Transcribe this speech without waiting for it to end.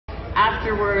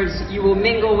afterwards, you will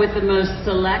mingle with the most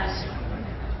select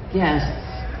guests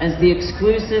as the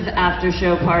exclusive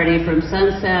after-show party from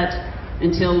sunset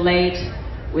until late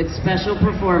with special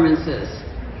performances.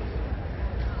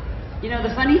 You know,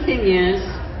 the funny thing is,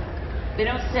 they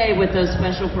don't say what those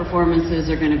special performances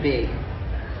are going to be.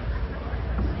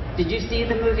 Did you see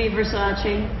the movie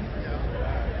Versace?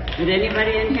 Did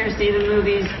anybody in here see the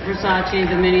movies Versace,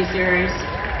 the miniseries?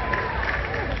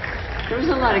 There was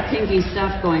a lot of kinky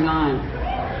stuff going on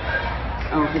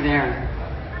over there.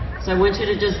 So I want you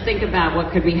to just think about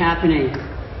what could be happening,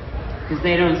 because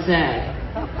they don't say.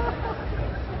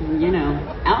 You know.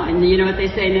 Oh, and you know what they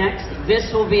say next?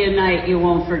 This will be a night you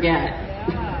won't forget.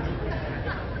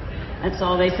 That's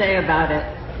all they say about it.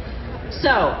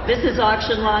 So, this is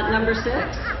auction lot number 6.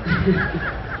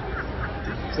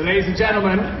 So, ladies and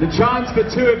gentlemen, the chance for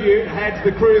 2 of you to head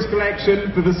to the cruise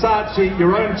collection for Versace,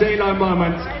 your own J-Lo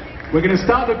moment. We're going to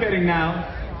start the bidding now.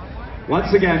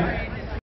 Once again,